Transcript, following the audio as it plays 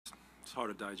It's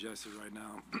hard to digest it right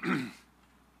now.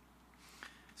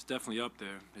 It's definitely up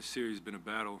there. This series has been a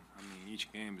battle. I mean, each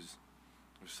game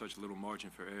there's such little margin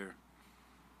for error.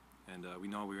 And we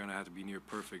know we're going to have to be near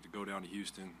perfect to go down to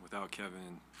Houston without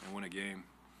Kevin and win a game.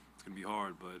 It's going to be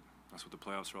hard, but that's what the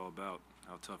playoffs are all about,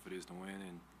 how tough it is to win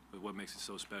and what makes it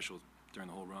so special during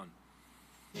the whole run.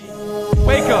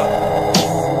 Wake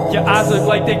up, your eyes look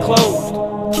like they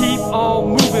closed. Keep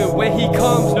on moving, when he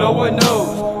comes no one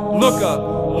knows. Look up,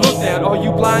 look down, are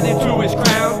you blinded to his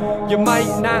crown? You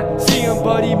might not see him,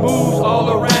 but he moves all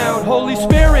around. Holy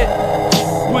Spirit,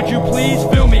 would you please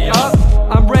fill me up?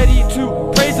 I'm ready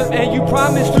to praise him and you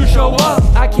promise to show up.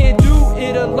 I can't do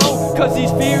it alone, cause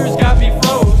these fears got me